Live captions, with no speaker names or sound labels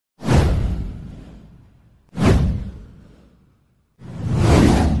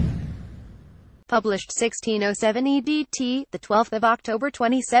Published 1607 EDT, the 12th of October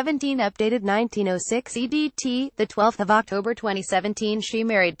 2017. Updated 1906 EDT, the 12th of October 2017. She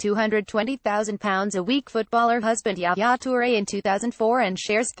married £220,000 a week footballer husband Yaya Toure in 2004 and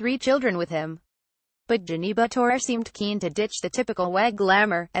shares 3 children with him. But Gineba Toure seemed keen to ditch the typical wag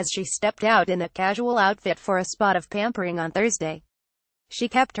glamour, as she stepped out in a casual outfit for a spot of pampering on Thursday. She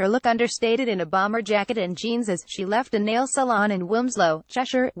kept her look understated in a bomber jacket and jeans as she left a nail salon in Wilmslow,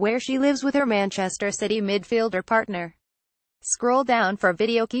 Cheshire, where she lives with her Manchester City midfielder partner. Scroll down for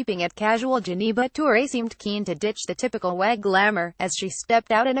video. Keeping it casual, Gineba Toure seemed keen to ditch the typical wag glamour, as she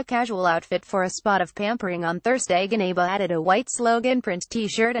stepped out in a casual outfit for a spot of pampering on Thursday. Gineba added a white slogan print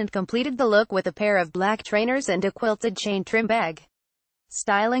t-shirt and completed the look with a pair of black trainers and a quilted chain trim bag.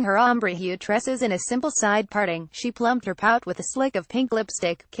 Styling her ombre-hued tresses in a simple side parting, she plumped her pout with a slick of pink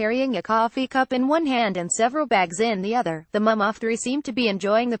lipstick, carrying a coffee cup in one hand and several bags in the other. The mum of 3 seemed to be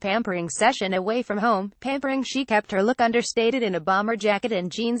enjoying the pampering session away from home. Pampering. She kept her look understated in a bomber jacket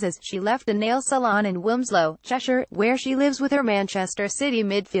and jeans as she left a nail salon in Wilmslow, Cheshire, where she lives with her Manchester City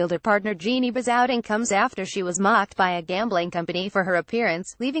midfielder partner. Gineba's outing comes after she was mocked by a gambling company for her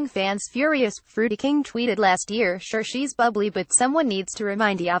appearance, leaving fans furious. Fruity King tweeted last year, "Sure, she's bubbly, but someone needs to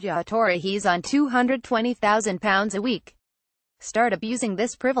remind Yaya Toure he's on £220,000 a week. Start abusing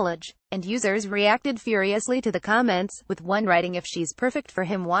this privilege." And users reacted furiously to the comments, with one writing, "If she's perfect for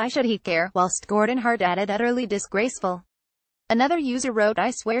him, why should he care?" whilst Gordon Hart added, "Utterly disgraceful." Another user wrote, "I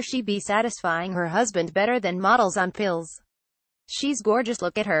swear she be satisfying her husband better than models on pills. She's gorgeous,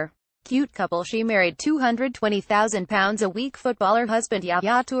 look at her." Cute couple. She married £220,000 a week footballer husband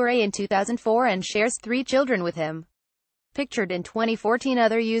Yaya Toure in 2004 and shares 3 children with him. Pictured in 2014.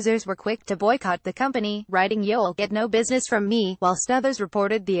 Other users were quick to boycott the company, writing, "You'll get no business from me," whilst others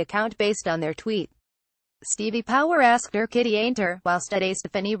reported the account based on their tweet. Stevie Power asked, "Her kitty ain't her," whilst Ade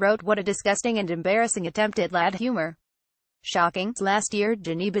Stephanie wrote, "What a disgusting and embarrassing attempt at lad humor." Shocking. Last year,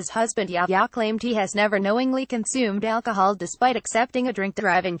 Gineba's husband Yaya claimed he has never knowingly consumed alcohol despite accepting a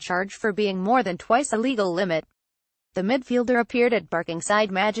drink-driving charge for being more than twice the legal limit. The midfielder appeared at Barkingside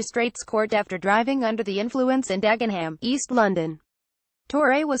Magistrates Court after driving under the influence in Dagenham, East London.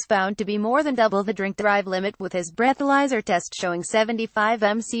 Toure was found to be more than double the drink-drive limit, with his breathalyzer test showing 75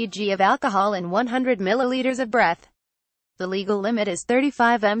 mcg of alcohol in 100 milliliters of breath. The legal limit is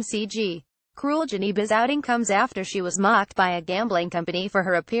 35 mcg. Cruel. Gineba's outing comes after she was mocked by a gambling company for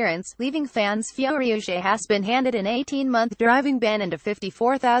her appearance, leaving fans furious. She has been handed an 18-month driving ban and a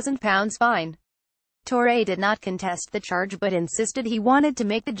 £54,000 fine. Toure did not contest the charge but insisted he wanted to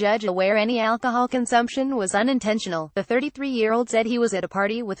make the judge aware any alcohol consumption was unintentional. The 33-year-old said he was at a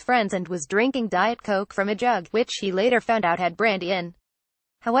party with friends and was drinking Diet Coke from a jug, which he later found out had brandy in.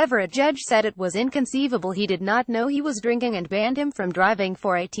 However, a judge said it was inconceivable he did not know he was drinking and banned him from driving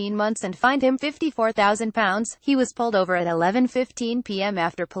for 18 months and fined him £54,000. He was pulled over at 11:15 p.m.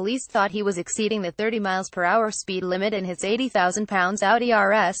 after police thought he was exceeding the 30 miles per hour speed limit in his £80,000 Audi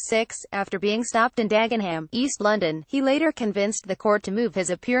RS6, after being stopped in Dagenham, East London. He later convinced the court to move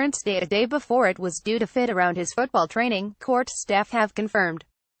his appearance date a day before it was due to fit around his football training, court staff have confirmed.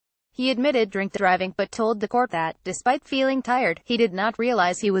 He admitted drink driving, but told the court that, despite feeling tired, he did not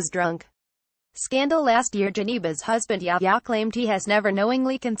realize he was drunk. Scandal. Last year, Gineba's husband Yaya claimed he has never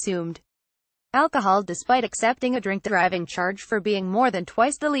knowingly consumed alcohol despite accepting a drink driving charge for being more than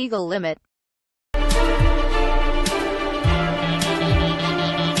twice the legal limit.